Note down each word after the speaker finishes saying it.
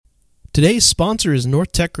Today's sponsor is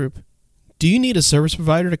North Tech Group. Do you need a service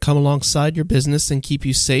provider to come alongside your business and keep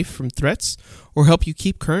you safe from threats or help you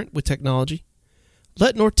keep current with technology?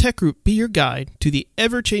 Let North Tech Group be your guide to the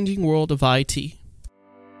ever-changing world of IT.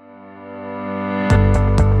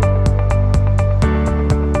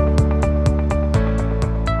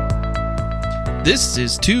 This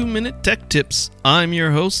is 2-Minute Tech Tips. I'm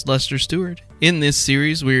your host, Lester Stewart. In this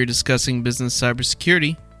series, we are discussing business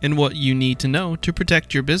cybersecurity and what you need to know to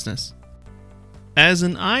protect your business. As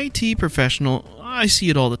an IT professional, I see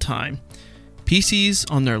it all the time.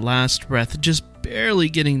 PCs on their last breath, just barely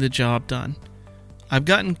getting the job done. I've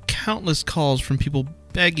gotten countless calls from people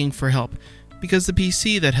begging for help because the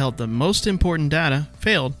PC that held the most important data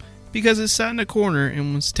failed because it sat in a corner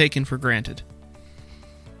and was taken for granted.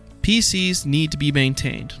 PCs need to be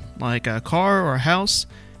maintained. Like a car or a house,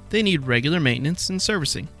 they need regular maintenance and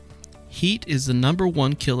servicing. Heat is the number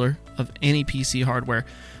one killer of any PC hardware.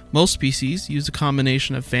 Most PCs use a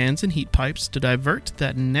combination of fans and heat pipes to divert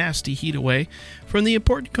that nasty heat away from the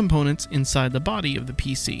important components inside the body of the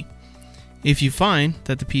PC. If you find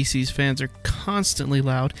that the PC's fans are constantly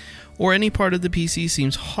loud or any part of the PC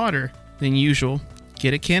seems hotter than usual,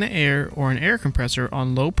 get a can of air or an air compressor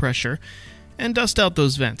on low pressure and dust out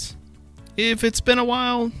those vents. If it's been a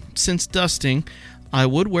while since dusting, I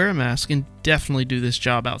would wear a mask and definitely do this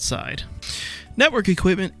job outside. Network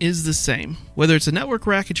equipment is the same. Whether it's a network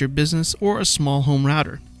rack at your business or a small home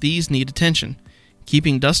router, these need attention.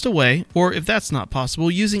 Keeping dust away, or if that's not possible,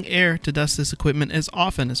 using air to dust this equipment as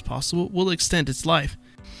often as possible will extend its life.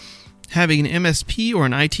 Having an MSP or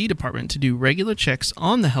an IT department to do regular checks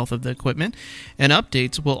on the health of the equipment and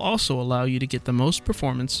updates will also allow you to get the most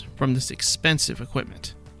performance from this expensive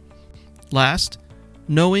equipment. Last,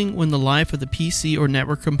 knowing when the life of the PC or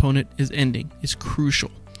network component is ending is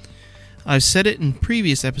crucial. I've said it in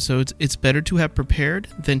previous episodes, it's better to have prepared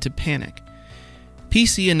than to panic.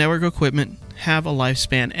 PC and network equipment have a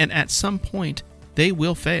lifespan, and at some point, they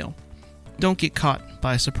will fail. Don't get caught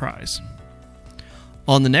by surprise.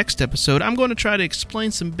 On the next episode, I'm going to try to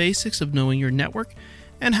explain some basics of knowing your network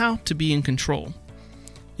and how to be in control.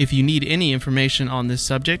 If you need any information on this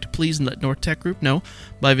subject, please let North Tech Group know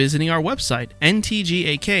by visiting our website,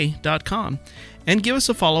 ntgak.com, and give us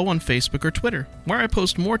a follow on Facebook or Twitter, where I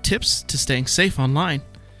post more tips to staying safe online.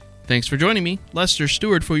 Thanks for joining me, Lester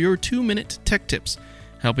Stewart, for your 2-Minute Tech Tips,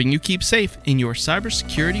 helping you keep safe in your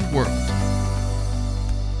cybersecurity world.